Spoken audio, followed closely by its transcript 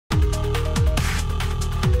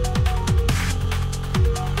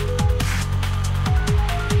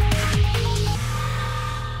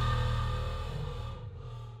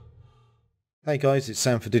Hey guys, it's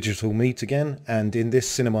Sam for Digital Meet again, and in this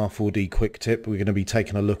C4D Quick Tip we're going to be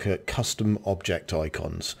taking a look at custom object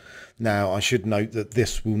icons. Now I should note that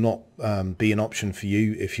this will not be an option for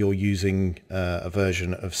you if you're using a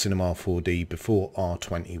version of C4D before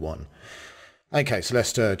R21. Okay, so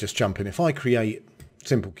let's just jump in. If I create a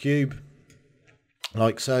simple cube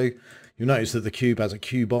like so, you'll notice that the cube has a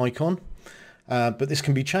cube icon. But this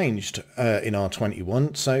can be changed in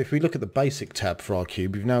R21. So if we look at the basic tab for our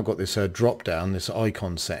cube, we've now got this drop down, this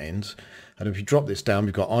icon settings. And if you drop this down,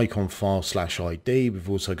 we've got icon file /ID. We've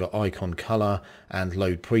also got icon color and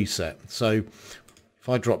load preset. So if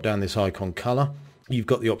I drop down this icon color, you've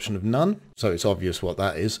got the option of none. So it's obvious what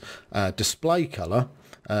that is. Display color.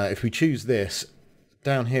 If we choose this,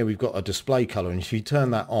 down here we've got a display color. And if you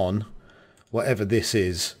turn that on, whatever this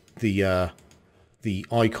is, the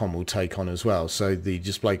icon will take on as well. So the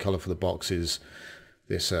display color for the box is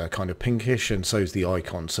this kind of pinkish, and so is the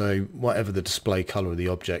icon. So whatever the display color of the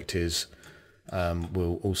object is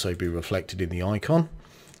will also be reflected in the icon.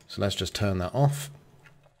 So let's just turn that off.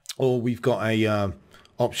 Or we've got a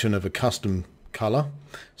option of a custom color.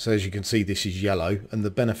 So as you can see, this is yellow, and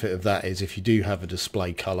the benefit of that is if you do have a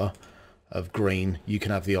display color of green, you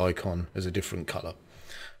can have the icon as a different color.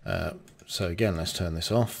 So again, let's turn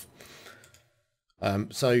this off.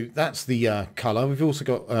 So that's the color. We've also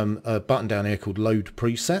got a button down here called load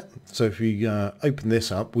preset. So if we open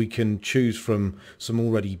this up, we can choose from some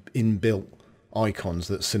already inbuilt icons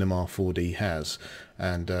that C4D has.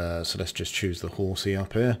 And so let's just choose the horsey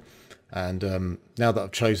up here. And now that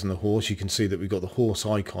I've chosen the horse, you can see that we've got the horse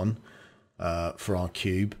icon for our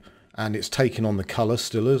cube, and it's taken on the color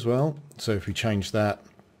still as well. So if we change that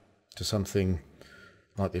to something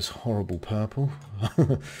like this horrible purple,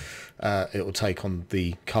 it will take on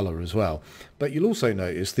the color as well. But you'll also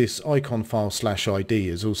notice this icon file /ID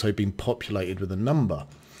has also been populated with a number,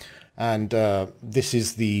 and this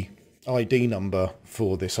is the ID number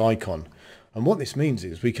for this icon. And what this means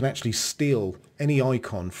is we can actually steal any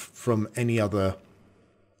icon from any other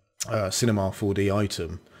C4D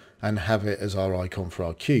item and have it as our icon for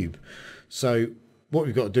our cube. So what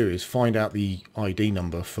we've got to do is find out the ID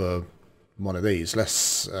number for one of these.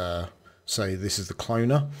 Let's say this is the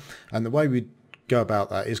cloner, and the way we go about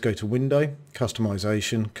that is go to Window,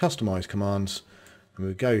 Customization, Customize Commands, and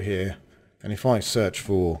we'll go here, and if I search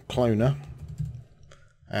for cloner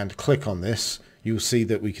and click on this, you'll see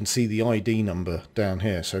that we can see the ID number down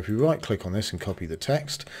here. So if we right click on this and copy the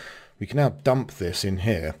text, we can now dump this in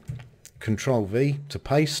here, Control V to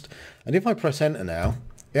paste, and if I press enter now,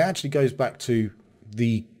 it actually goes back to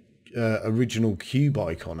the original cube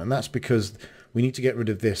icon, and that's because we need to get rid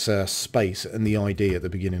of this space and the ID at the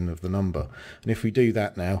beginning of the number. And if we do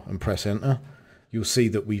that now and press enter, you'll see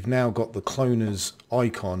that we've now got the cloner's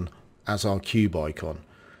icon as our cube icon,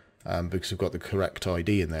 because we've got the correct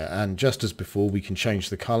ID in there. And just as before, we can change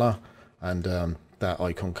the color, and that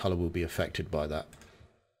icon color will be affected by that.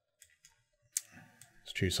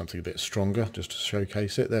 Let's choose something a bit stronger just to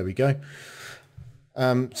showcase it. There we go.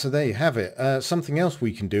 So there you have it. Something else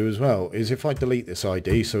we can do as well is if I delete this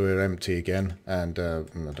ID, so we're empty again, and I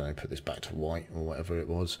don't know, put this back to white or whatever it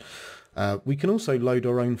was, we can also load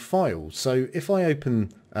our own files. So if I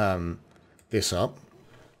open this up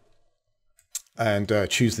and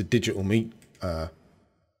choose the Digital Meet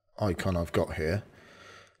icon I've got here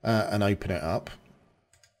and open it up,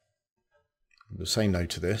 we'll say no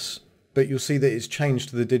to this, but you'll see that it's changed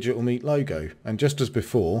to the Digital Meet logo, and just as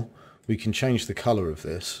before, we can change the color of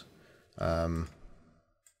this to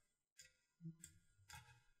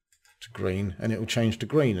green, and it will change to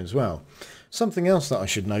green as well. Something else that I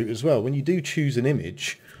should note as well, when you do choose an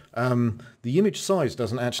image, the image size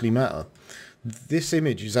doesn't actually matter. This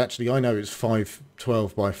image is actually, I know it's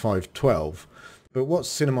 512 by 512, but what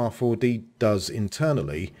C4D does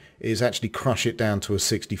internally is actually crush it down to a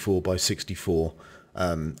 64 by 64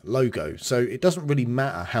 logo. So it doesn't really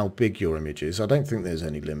matter how big your image is. I don't think there's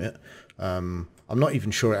any limit. I'm not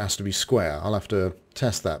even sure it has to be square. I'll have to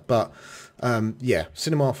test that, but yeah,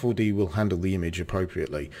 C4D will handle the image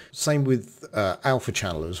appropriately. Same with alpha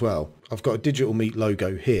channel as well. I've got a Digital Meet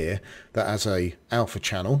logo here that has a alpha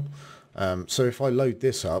channel, so if I load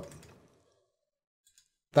this up,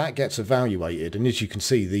 that gets evaluated, and as you can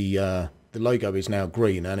see, the logo is now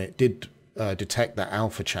green, and it did detect that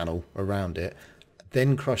alpha channel around it,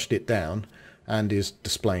 then crushed it down and is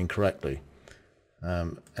displaying correctly.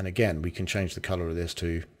 And again, we can change the color of this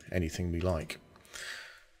to anything we like.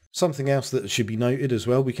 Something else that should be noted as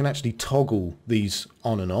well, we can actually toggle these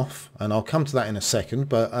on and off, and I'll come to that in a second,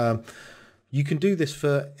 but you can do this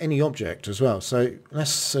for any object as well. So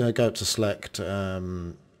let's go to select,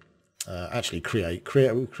 actually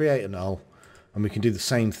create a null, And we can do the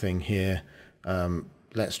same thing here.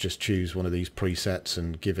 Let's just choose one of these presets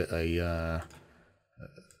and give it a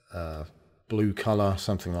blue color,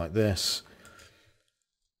 something like this.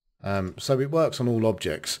 So it works on all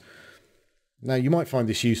objects. Now you might find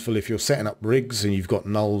this useful if you're setting up rigs and you've got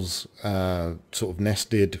nulls sort of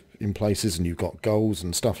nested in places and you've got goals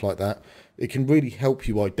and stuff like that. It can really help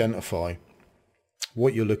you identify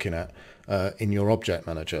what you're looking at in your object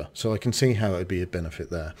manager. So I can see how it would be a benefit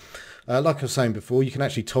there. Like I was saying before, you can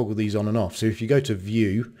actually toggle these on and off. So if you go to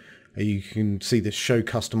View, you can see this Show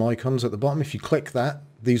Custom Icons at the bottom. If you click that,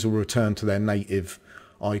 these will return to their native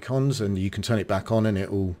icons, and you can turn it back on and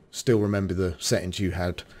it will still remember the settings you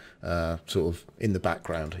had sort of in the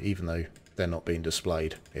background, even though they're not being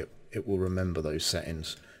displayed. It will remember those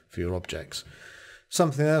settings for your objects.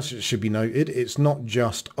 Something else that should be noted, it's not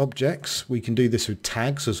just objects. We can do this with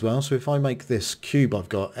tags as well. So if I make this cube I've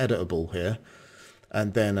got editable here,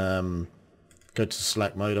 and then go to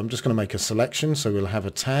select mode, I'm just going to make a selection. So we'll have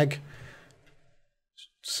a tag,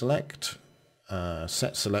 select,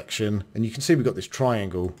 set selection, and you can see we've got this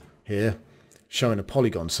triangle here showing a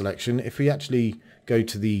polygon selection. If we actually go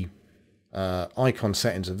to the icon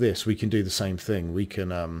settings of this, we can do the same thing. We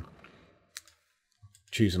can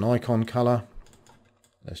choose an icon color.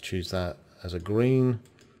 Let's choose that as a green,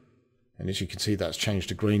 and as you can see that's changed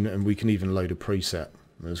to green, and we can even load a preset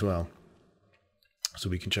as well. So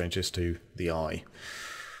we can change this to the eye.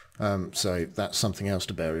 So that's something else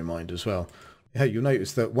to bear in mind as well. Yeah, you'll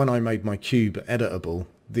notice that when I made my cube editable,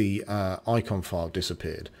 the icon file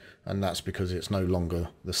disappeared, and that's because it's no longer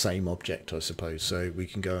the same object, I suppose. So we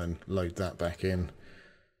can go and load that back in,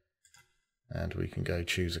 and we can go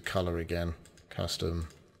choose a color again, custom,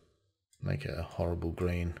 make it a horrible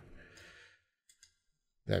green.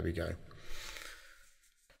 There we go.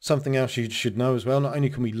 Something else you should know as well, not only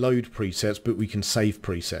can we load presets, but we can save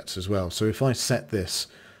presets as well. So if I set this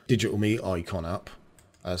Digital Meat icon up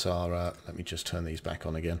as our, let me just turn these back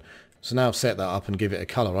on again. So now I've set that up and give it a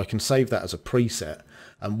color. I can save that as a preset,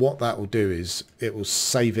 and what that will do is it will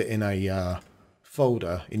save it in a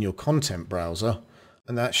folder in your content browser,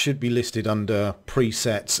 and that should be listed under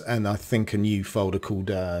presets, and I think a new folder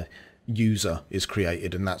called user is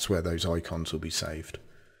created, and that's where those icons will be saved.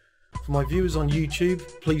 For my viewers on YouTube,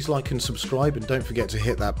 please like and subscribe, and don't forget to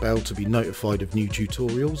hit that bell to be notified of new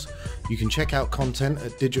tutorials. You can check out content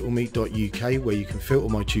at digitalmeat.uk, where you can filter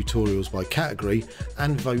my tutorials by category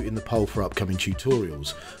and vote in the poll for upcoming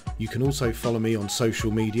tutorials. You can also follow me on social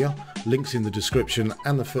media, links in the description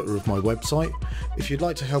and the footer of my website. If you'd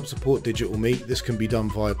like to help support Digital Meat, this can be done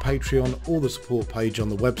via Patreon or the support page on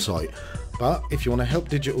the website. But if you want to help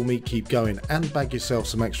Digital Meat keep going and bag yourself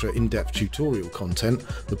some extra in-depth tutorial content,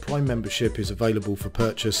 the Prime membership is available for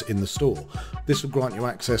purchase in the store. This will grant you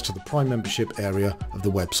access to the Prime membership area of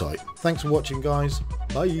the website. Thanks for watching, guys.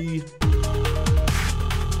 Bye!